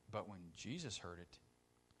 But when Jesus heard it,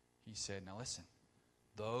 he said, now listen,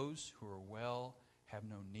 those who are well have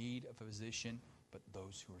no need of a physician, but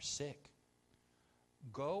those who are sick.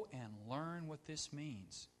 Go and learn what this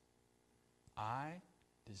means. I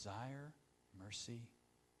desire mercy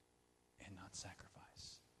and not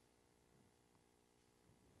sacrifice.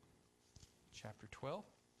 Chapter 12.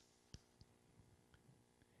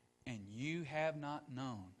 And you have not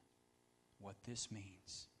known what this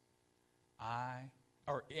means.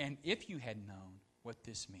 And if you had known what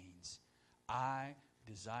this means, I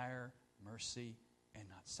desire mercy and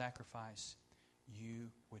not sacrifice, you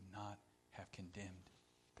would not have condemned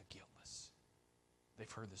the guiltless.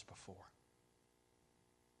 They've heard this before,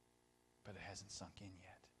 but it hasn't sunk in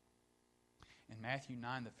yet. In Matthew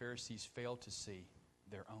 9, the Pharisees failed to see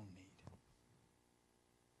their own need.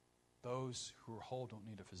 Those who are whole don't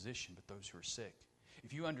need a physician, but those who are sick.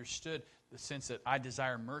 If you understood the sense that I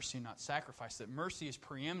desire mercy and not sacrifice, that mercy is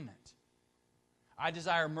preeminent. I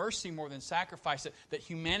desire mercy more than sacrifice, that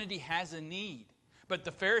humanity has a need. But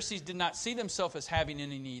the Pharisees did not see themselves as having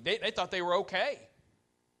any need. They thought they were okay.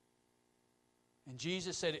 And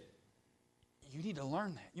Jesus said, you need to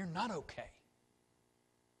learn that. You're not okay.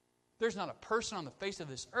 There's not a person on the face of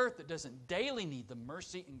this earth that doesn't daily need the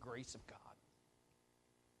mercy and grace of God.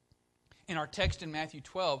 In our text in Matthew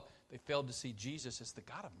 12, they failed to see Jesus as the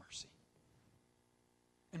God of mercy.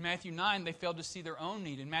 In Matthew 9, they failed to see their own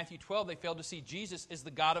need. In Matthew 12, they failed to see Jesus as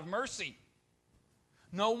the God of mercy.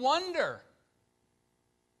 No wonder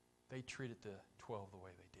they treated the 12 the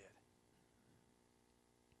way they did.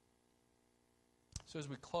 So as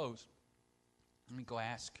we close, let me go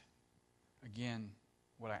ask again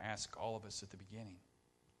what I ask all of us at the beginning.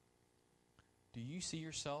 Do you see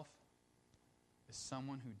yourself as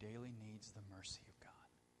someone who daily needs the mercy of God?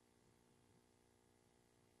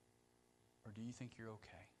 Or do you think you're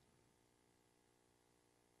okay?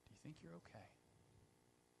 Do you think you're okay?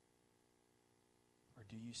 Or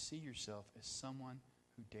do you see yourself as someone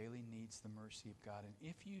who daily needs the mercy of God? And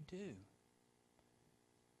if you do,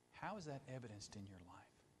 how is that evidenced in your life?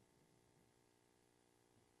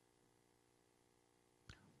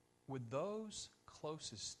 Would those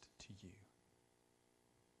closest to you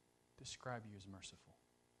describe you as merciful?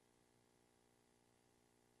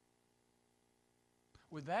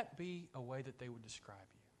 Would that be a way that they would describe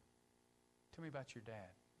you? Tell me about your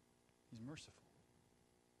dad. He's merciful.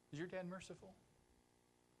 Is your dad merciful?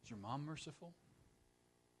 Is your mom merciful?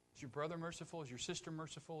 Is your brother merciful? Is your sister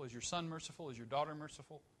merciful? Is your son merciful? Is your daughter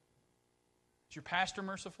merciful? Is your pastor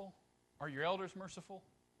merciful? Are your elders merciful?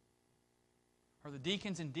 Are the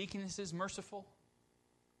deacons and deaconesses merciful?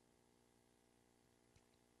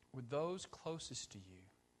 Would those closest to you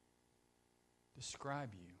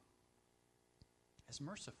describe you as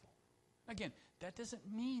merciful? Again, that doesn't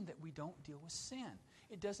mean that we don't deal with sin.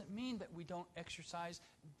 It doesn't mean that we don't exercise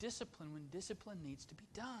discipline when discipline needs to be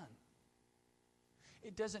done.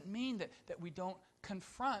 It doesn't mean that we don't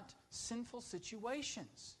confront sinful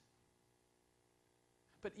situations.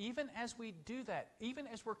 But even as we do that, even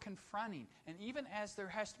as we're confronting, and even as there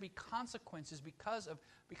has to be consequences because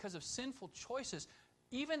of sinful choices,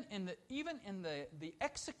 even in the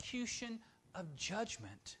execution of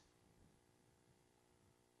judgment,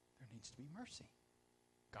 there needs to be mercy.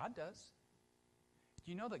 God does.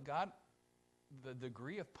 Do you know that the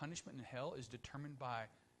degree of punishment in hell is determined by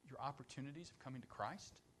your opportunities of coming to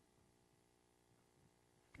Christ?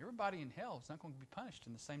 Everybody in hell is not going to be punished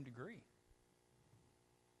in the same degree.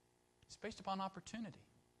 It's based upon opportunity.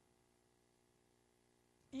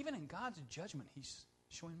 Even in God's judgment, He's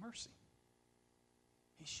showing mercy.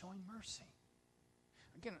 He's showing mercy.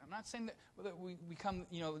 Again, I'm not saying that we become,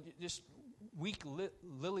 just weak,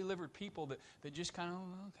 lily-livered people that just kind of,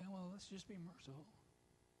 okay, well, let's just be merciful.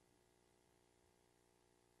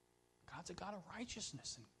 God's a God of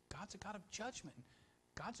righteousness, and God's a God of judgment, and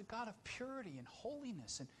God's a God of purity and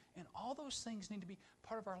holiness, and all those things need to be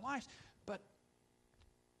part of our lives. But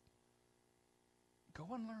go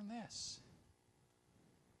and learn this.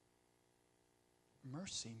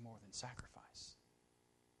 Mercy more than sacrifice.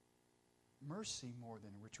 Mercy more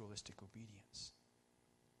than ritualistic obedience.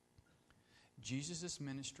 Jesus'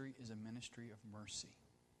 ministry is a ministry of mercy,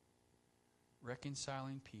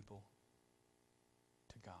 reconciling people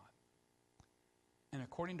to God. And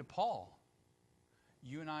according to Paul,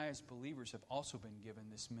 you and I as believers have also been given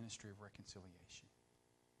this ministry of reconciliation.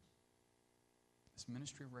 This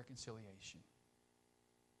ministry of reconciliation.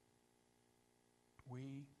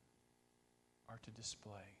 We are to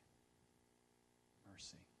display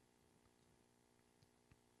mercy.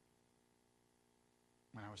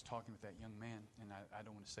 When I was talking with that young man, and I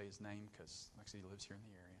don't want to say his name because, like I said, he lives here in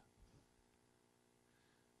the area.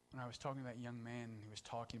 When I was talking to that young man, he was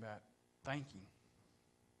talking about thanking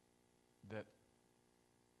that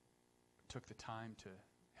took the time to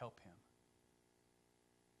help him.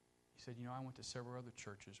 He said, I went to several other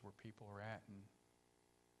churches where people are at and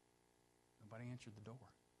nobody answered the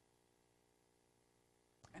door.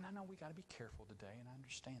 And I know we got to be careful today, and I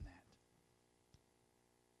understand that.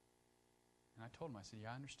 And I told him, I said,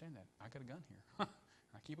 yeah, I understand that. I got a gun here.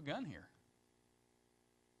 I keep a gun here.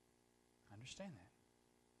 I understand that.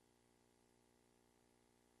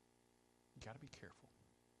 You got to be careful.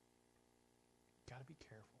 Got to be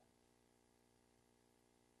careful.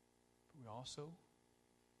 But we also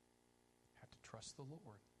have to trust the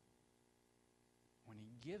Lord when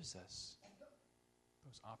He gives us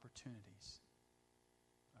those opportunities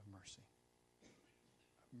of mercy,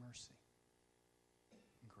 and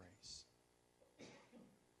grace.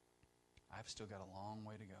 I've still got a long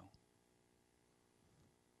way to go.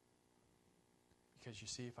 Because you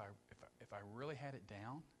see, if I really had it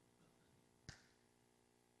down,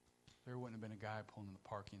 there wouldn't have been a guy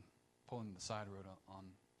pulling the side road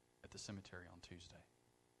at the cemetery on Tuesday.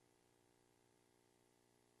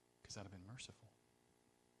 Because I'd have been merciful,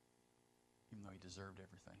 even though he deserved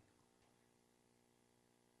everything.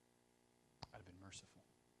 I'd have been merciful.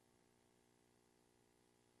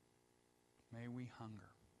 May we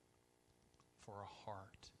hunger for a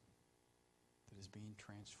heart that is being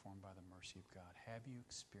transformed by the mercy of God. Have you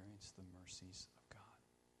experienced the mercies of God?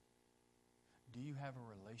 Do you have a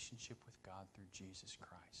relationship with God through Jesus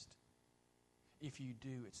Christ? If you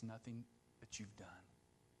do, it's nothing that you've done.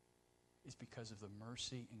 It's because of the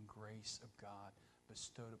mercy and grace of God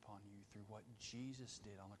bestowed upon you through what Jesus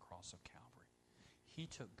did on the cross of Calvary. He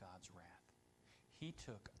took God's wrath. He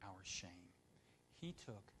took our shame. He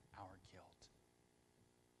took our guilt.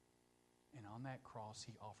 And on that cross,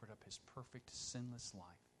 He offered up His perfect, sinless life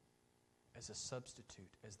as a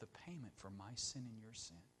substitute, as the payment for my sin and your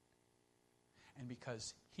sin. And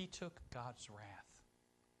because He took God's wrath,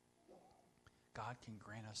 God can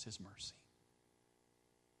grant us His mercy.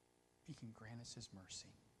 He can grant us His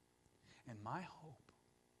mercy. And my hope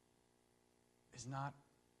is not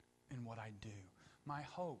in what I do. My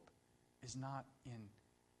hope is not in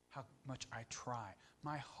how much I try.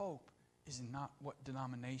 My hope is not what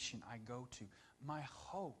denomination I go to. My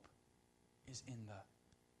hope is in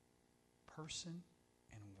the person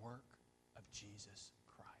and work of Jesus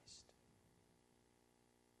Christ.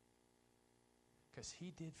 Because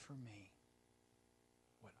He did for me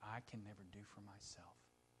what I can never do for myself.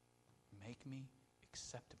 Make me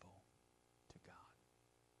acceptable to God.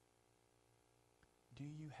 Do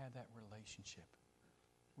you have that relationship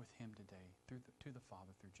with Him today to the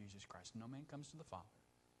Father through Jesus Christ? No man comes to the Father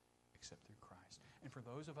except through Christ. And for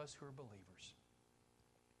those of us who are believers,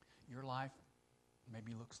 your life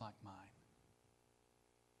maybe looks like mine.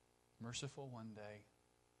 Merciful one day,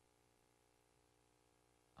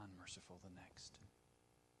 unmerciful the next.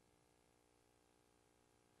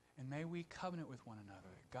 And may we covenant with one another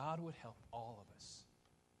that God would help all of us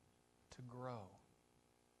to grow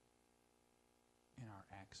in our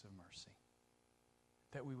acts of mercy.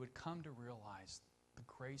 That we would come to realize the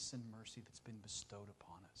grace and mercy that's been bestowed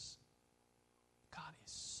upon us. God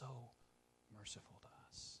is so merciful to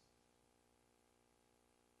us.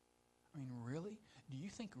 I mean, really? Do you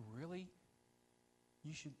think really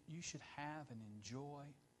you should have and enjoy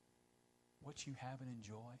what you have and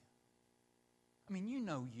enjoy? I mean, you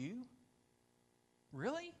know you.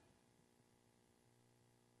 Really?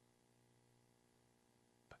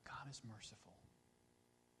 But God is merciful.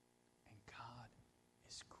 And God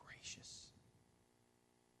is gracious.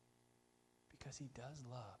 Because He does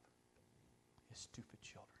love His stupid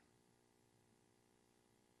children.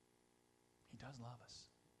 He does love us.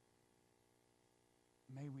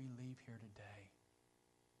 May we leave here today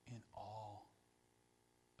in awe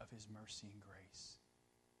of His mercy and grace.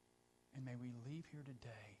 And may we leave here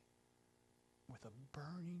today with a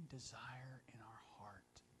burning desire in our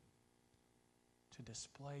heart to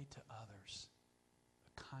display to others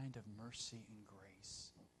a kind of mercy and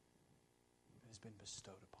grace that has been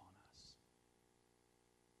bestowed upon us.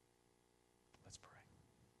 Let's pray.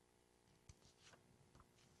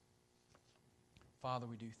 Father,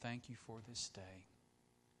 we do thank You for this day.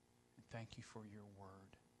 And thank You for Your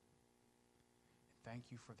word. And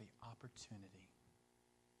thank You for the opportunity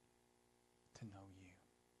to know You.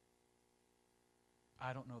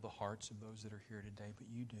 I don't know the hearts of those that are here today, but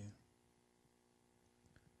You do. And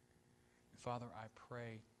Father, I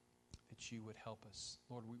pray that You would help us.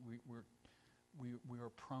 Lord, we are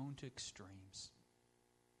prone to extremes.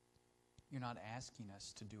 You're not asking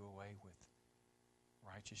us to do away with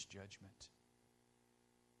righteous judgment.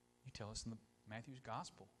 You tell us in the Matthew's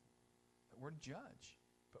Gospel that we're to judge,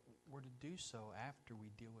 but we're to do so after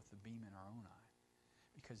we deal with the beam in our own eye,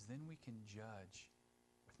 because then we can judge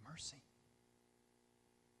with mercy.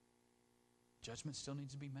 Judgment still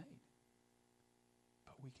needs to be made,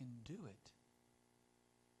 but we can do it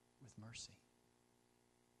with mercy.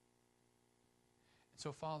 And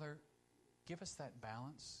so, Father, give us that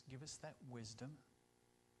balance. Give us that wisdom.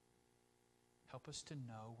 Help us to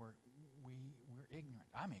know we're ignorant.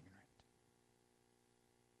 I'm ignorant.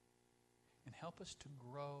 And help us to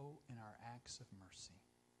grow in our acts of mercy.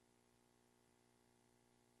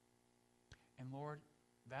 And Lord,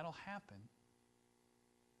 that'll happen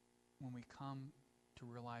when we come to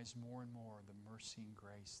realize more and more the mercy and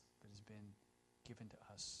grace that has been given to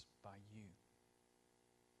us by You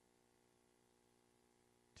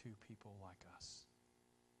to people like us.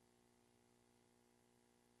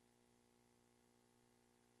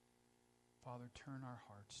 Father, turn our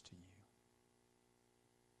hearts to You.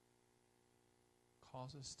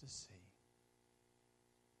 Cause us to see.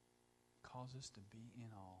 Cause us to be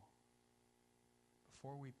in awe.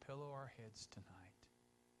 Before we pillow our heads tonight,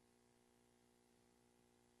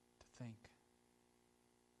 to think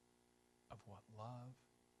of what love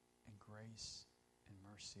and grace and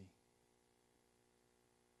mercy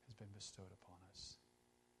has been bestowed upon us.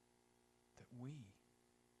 That we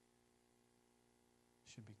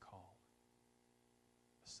should be called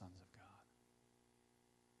the sons of God.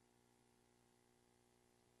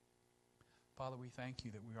 Father, we thank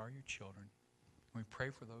You that we are Your children. We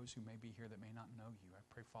pray for those who may be here that may not know You. I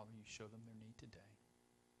pray, Father, You show them their need today.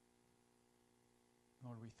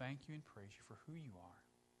 Lord, we thank You and praise You for who You are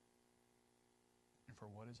and for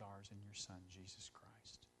what is ours in Your Son, Jesus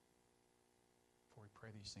Christ. For we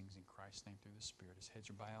pray these things in Christ's name through the Spirit. As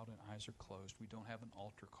heads are bowed and eyes are closed, we don't have an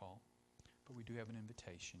altar call, but we do have an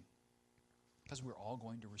invitation, because we're all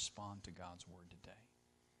going to respond to God's Word today.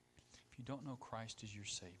 If you don't know Christ as your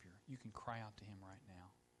Savior, you can cry out to Him right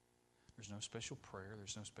now. There's no special prayer. You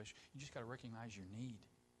just got to recognize your need.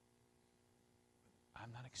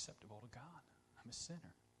 I'm not acceptable to God. I'm a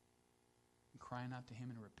sinner. And crying out to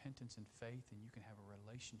Him in repentance and faith, and you can have a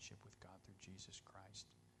relationship with God through Jesus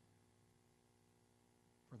Christ.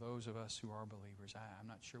 For those of us who are believers, I'm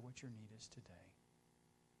not sure what your need is today,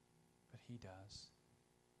 but He does.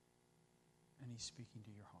 And He's speaking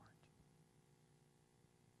to your heart.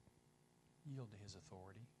 Yield to His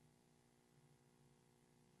authority.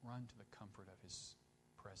 Run to the comfort of His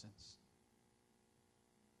presence.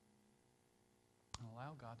 And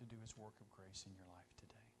allow God to do His work of grace in your life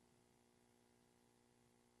today.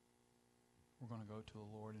 We're going to go to the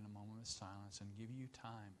Lord in a moment of silence and give you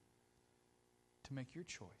time to make your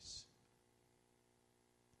choice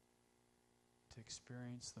to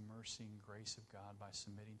experience the mercy and grace of God by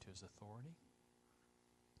submitting to His authority,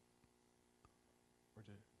 or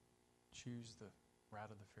to choose the route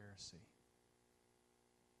of the Pharisee.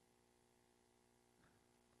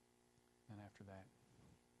 And after that,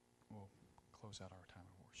 we'll close out our time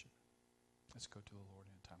of worship. Let's go to the Lord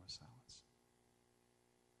in a time of silence.